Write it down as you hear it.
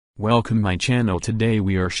Welcome my channel. Today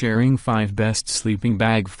we are sharing 5 best sleeping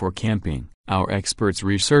bag for camping. Our experts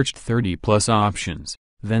researched 30 plus options,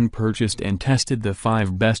 then purchased and tested the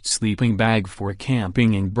 5 best sleeping bag for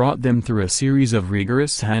camping and brought them through a series of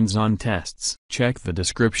rigorous hands-on tests. Check the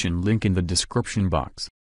description link in the description box.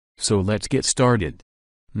 So let's get started.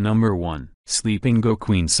 Number 1. Sleeping Go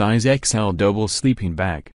Queen Size XL Double Sleeping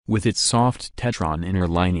Bag. With its soft Teton inner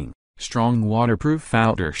lining, strong waterproof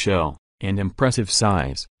outer shell, and impressive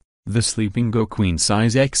size, the Sleeping Go Queen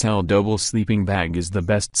Size XL Double Sleeping Bag is the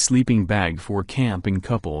best sleeping bag for camping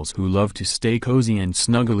couples who love to stay cozy and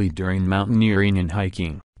snuggly during mountaineering and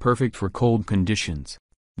hiking. Perfect for cold conditions.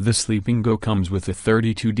 The Sleeping Go comes with a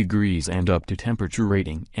 32 degrees and up to temperature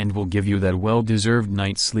rating and will give you that well-deserved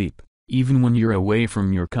night's sleep, even when you're away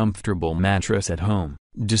from your comfortable mattress at home.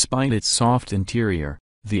 Despite its soft interior,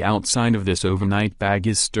 the outside of this overnight bag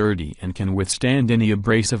is sturdy and can withstand any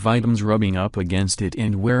abrasive items rubbing up against it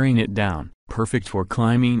and wearing it down. Perfect for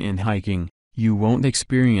climbing and hiking. You won't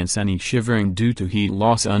experience any shivering due to heat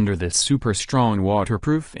loss under this super strong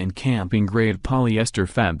waterproof and camping-grade polyester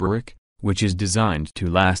fabric, which is designed to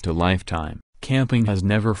last a lifetime. Camping has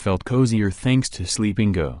never felt cozier thanks to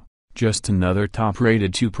Sleeping Go. Just another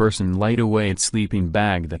top-rated 2-person lightweight sleeping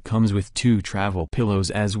bag that comes with 2 travel pillows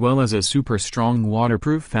as well as a super strong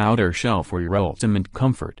waterproof outer shell for your ultimate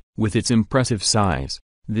comfort. With its impressive size,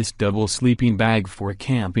 this double sleeping bag for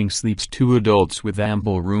camping sleeps 2 adults with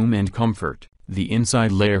ample room and comfort. The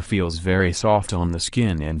inside layer feels very soft on the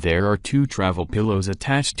skin and there are 2 travel pillows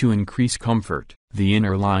attached to increase comfort. The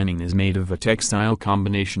inner lining is made of a textile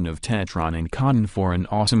combination of Teton and cotton for an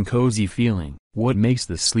awesome cozy feeling. What makes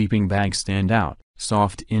the sleeping bag stand out?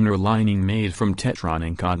 Soft inner lining made from Teton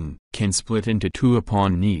and cotton. Can split into 2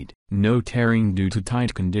 upon need. No tearing due to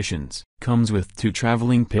tight conditions. Comes with 2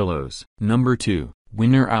 traveling pillows. Number 2.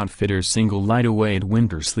 Winter Outfitters Single Lightweight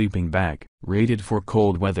Winter Sleeping Bag. Rated for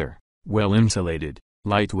cold weather. Well insulated,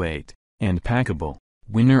 lightweight, and packable.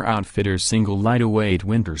 Winter Outfitters Single Lightweight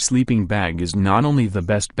Winter Sleeping Bag is not only the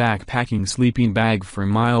best backpacking sleeping bag for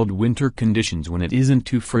mild winter conditions when it isn't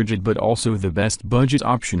too frigid but also the best budget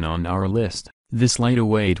option on our list. This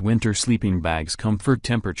lightweight winter sleeping bag's comfort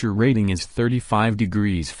temperature rating is 35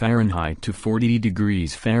 degrees Fahrenheit to 40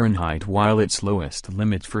 degrees Fahrenheit while its lowest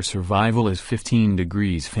limit for survival is 15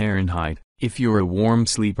 degrees Fahrenheit. If you're a warm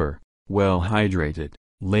sleeper, well hydrated,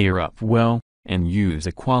 layer up well, and use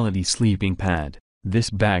a quality sleeping pad,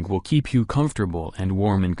 this bag will keep you comfortable and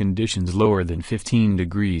warm in conditions lower than 15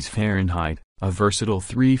 degrees Fahrenheit. A versatile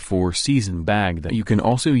 3-4 season bag that you can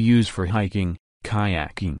also use for hiking,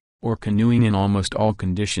 kayaking, or canoeing in almost all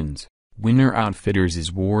conditions. Winter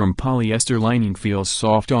Outfitters' warm polyester lining feels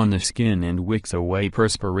soft on the skin and wicks away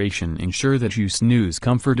perspiration. Ensure that you snooze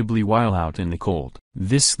comfortably while out in the cold.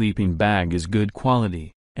 This sleeping bag is good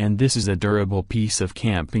quality, and this is a durable piece of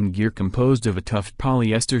camping gear composed of a tough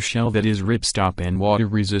polyester shell that is ripstop and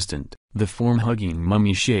water-resistant. The form-hugging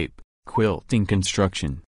mummy shape, quilting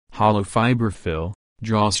construction, hollow fiber fill,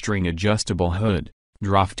 drawstring adjustable hood,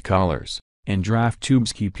 draft collars, and draft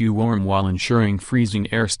tubes keep you warm while ensuring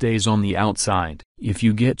freezing air stays on the outside. If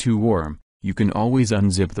you get too warm, you can always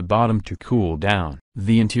unzip the bottom to cool down.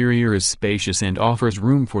 The interior is spacious and offers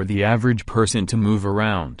room for the average person to move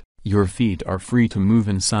around. Your feet are free to move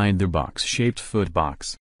inside the box-shaped foot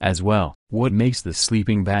box, as well. What makes the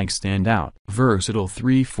sleeping bag stand out? Versatile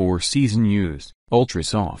 3-4 season use, ultra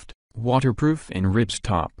soft, waterproof and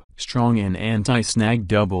ripstop, strong and anti-snag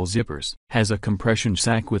double zippers. Has a compression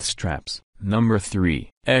sack with straps. Number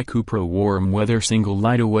 3. EcoPro Warm Weather Single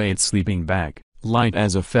Lightweight Sleeping Bag. Light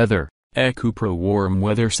as a feather, EcoPro Warm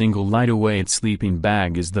Weather Single Lightweight Sleeping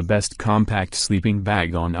Bag is the best compact sleeping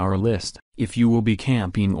bag on our list. If you will be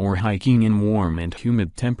camping or hiking in warm and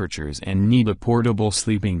humid temperatures and need a portable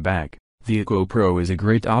sleeping bag, the EcoPro is a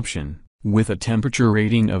great option. With a temperature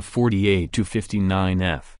rating of 48 to 59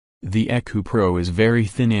 F, the EcoPro is very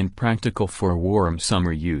thin and practical for warm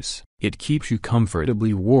summer use. It keeps you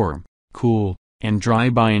comfortably warm, cool, and dry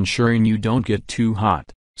by ensuring you don't get too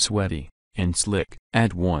hot, sweaty, and slick.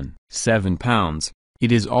 At 1.7 pounds,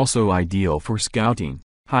 it is also ideal for scouting,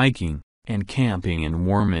 hiking, and camping in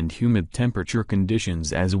warm and humid temperature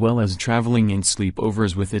conditions as well as traveling and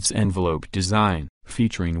sleepovers. With its envelope design,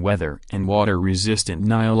 featuring weather and water-resistant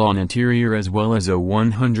nylon interior as well as a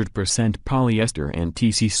 100% polyester and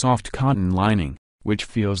TC soft cotton lining, which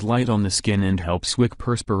feels light on the skin and helps wick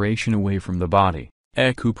perspiration away from the body.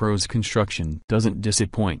 EcoPro's construction doesn't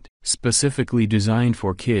disappoint. Specifically designed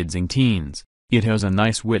for kids and teens, it has a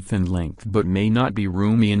nice width and length but may not be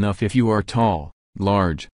roomy enough if you are tall,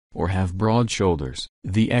 large, or have broad shoulders.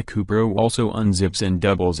 The EcoPro also unzips and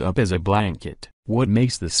doubles up as a blanket. What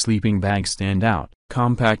makes the sleeping bag stand out?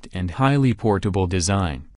 Compact and highly portable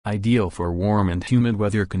design, ideal for warm and humid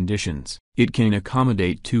weather conditions. It can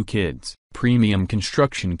accommodate 2 kids. Premium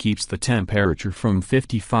construction keeps the temperature from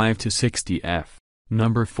 55 to 60 F.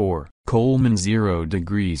 Number 4. Coleman 0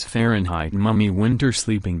 degrees Fahrenheit Mummy Winter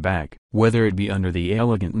Sleeping Bag. Whether it be under the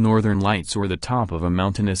elegant northern lights or the top of a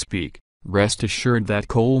mountainous peak, rest assured that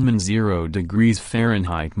Coleman 0 degrees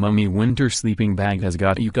Fahrenheit Mummy Winter Sleeping Bag has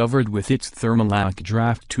got you covered with its thermalac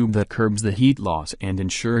draft tube that curbs the heat loss and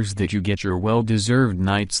ensures that you get your well-deserved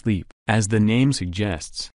night's sleep. As the name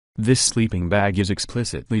suggests, this sleeping bag is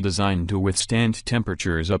explicitly designed to withstand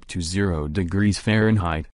temperatures up to 0 degrees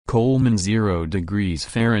Fahrenheit. Coleman 0 degrees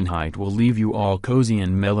Fahrenheit will leave you all cozy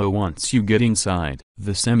and mellow once you get inside.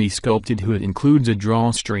 The semi-sculpted hood includes a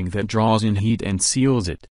drawstring that draws in heat and seals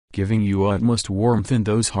it, giving you utmost warmth in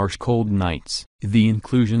those harsh cold nights. The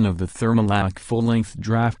inclusion of the thermalac full-length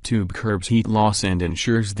draft tube curbs heat loss and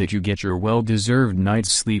ensures that you get your well-deserved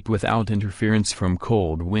night's sleep without interference from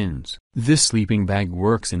cold winds. This sleeping bag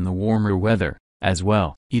works in the warmer weather, as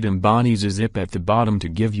well. It embodies a zip at the bottom to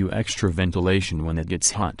give you extra ventilation when it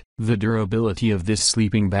gets hot. The durability of this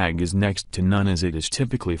sleeping bag is next to none as it is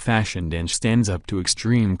typically fashioned and stands up to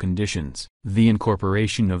extreme conditions. The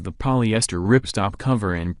incorporation of the polyester ripstop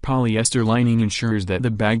cover and polyester lining ensures that the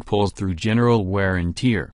bag pulls through general wear and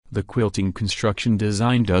tear. The quilting construction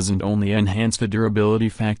design doesn't only enhance the durability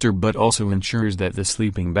factor but also ensures that the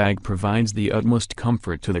sleeping bag provides the utmost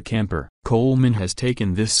comfort to the camper. Coleman has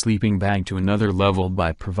taken this sleeping bag to another level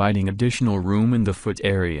by providing additional room in the foot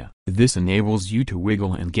area. This enables you to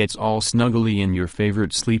wiggle and get all snuggly in your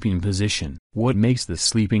favorite sleeping position. What makes the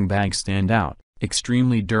sleeping bag stand out?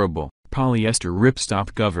 Extremely durable. Polyester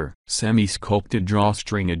ripstop cover, semi-sculpted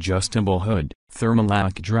drawstring adjustable hood,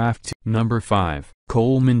 thermalac draft. Number 5.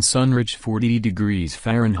 Coleman Sunridge 40 degrees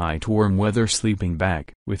Fahrenheit warm weather sleeping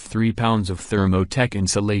bag. With 3 pounds of Thermotech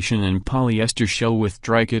insulation and polyester shell with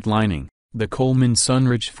Trikit lining, the Coleman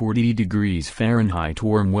Sunridge 40 degrees Fahrenheit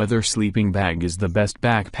warm weather sleeping bag is the best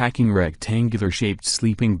backpacking rectangular-shaped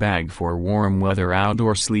sleeping bag for warm weather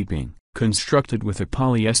outdoor sleeping. Constructed with a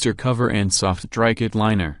polyester cover and soft Trikit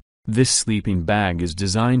liner, this sleeping bag is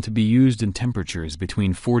designed to be used in temperatures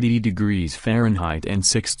between 40 degrees Fahrenheit and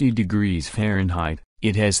 60 degrees Fahrenheit.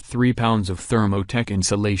 It has 3 pounds of Thermotech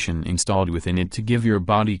insulation installed within it to give your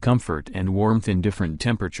body comfort and warmth in different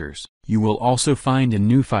temperatures. You will also find a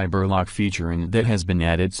new fiber lock feature in it that has been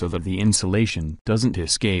added so that the insulation doesn't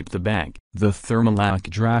escape the bag. The thermalac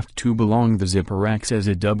draft tube along the zipper acts as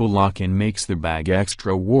a double lock and makes the bag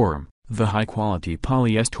extra warm. The high-quality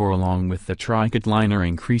polyester along with the Trikit liner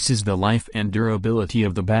increases the life and durability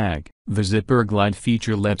of the bag. The zipper glide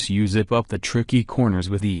feature lets you zip up the tricky corners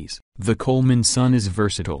with ease. The Coleman Sun is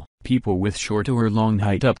versatile. People with short or long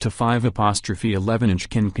height up to 5'11" inch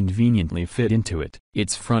can conveniently fit into it.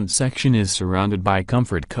 Its front section is surrounded by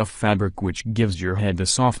comfort cuff fabric which gives your head the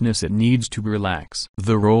softness it needs to relax.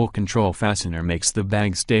 The roll control fastener makes the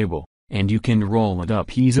bag stable, and you can roll it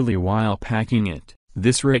up easily while packing it.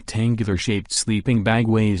 This rectangular-shaped sleeping bag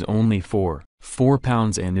weighs only 4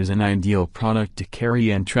 pounds and is an ideal product to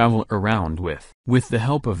carry and travel around with. With the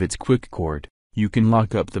help of its quick cord, you can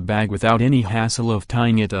lock up the bag without any hassle of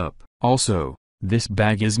tying it up. Also, this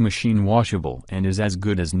bag is machine washable and is as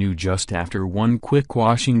good as new just after one quick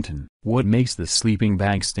washing. What makes the sleeping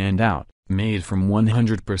bag stand out? Made from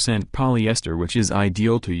 100% polyester which is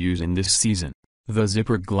ideal to use in this season. The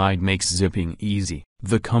zipper glide makes zipping easy.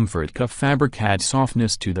 The comfort cuff fabric adds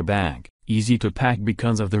softness to the bag, easy to pack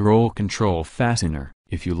because of the roll control fastener.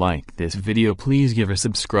 If you liked this video please give a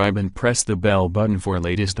subscribe and press the bell button for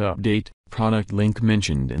latest update. Product link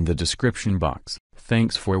mentioned in the description box.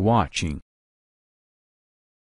 Thanks for watching.